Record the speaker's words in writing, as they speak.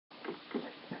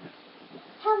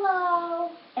Hello.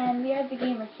 And we are the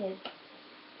Gamer Kids.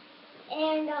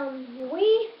 And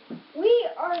we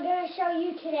are going to show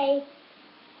you today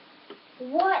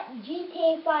what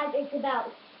GTA 5 is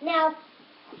about. Now,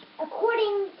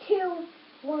 according to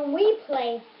when we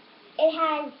play, it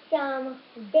has some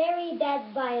very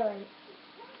bad violence.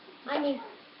 I mean,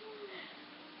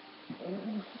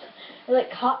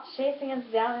 like cops chasing us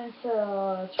down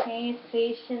into train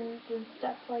stations and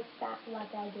stuff like that.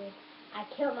 like I did. I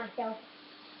killed myself.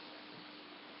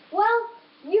 Well,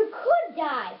 you could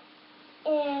die.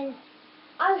 And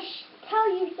I'll tell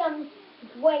you some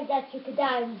ways that you could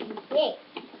die in GTA.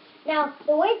 Now,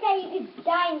 the ways that you could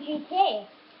die in GTA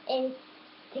is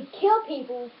to kill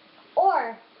people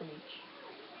or to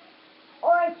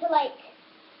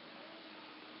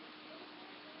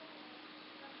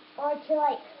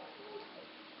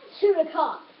shoot a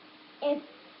cop. And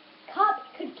cops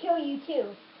could kill you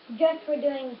too, just for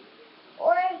doing,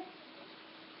 or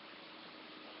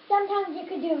sometimes you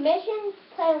could do missions,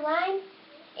 play online,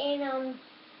 and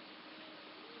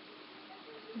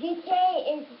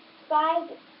GTA is 5.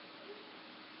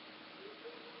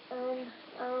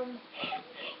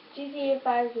 GTA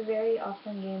 5 is a very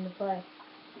awesome game to play.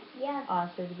 Yeah.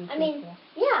 Honestly, to be truthful. I mean,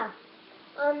 yeah.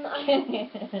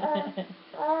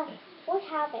 What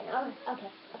happened? Oh,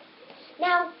 okay.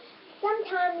 Now,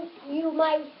 sometimes you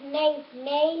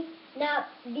may not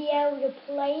be able to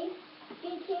play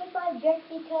GTA 5 just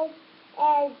because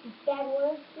as bad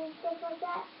words and stuff like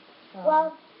that.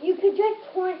 Well, you could just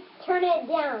turn it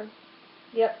down.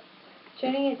 Yep.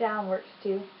 Turning it down works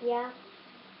too. Yeah.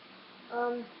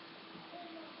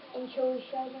 And shall we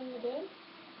show them the game?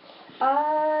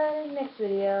 Next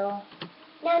video.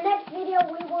 Now, next video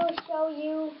we will show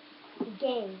you the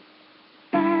game.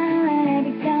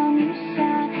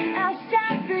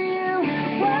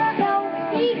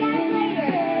 See you guys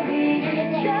later.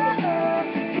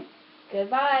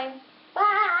 Goodbye.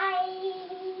 Bye.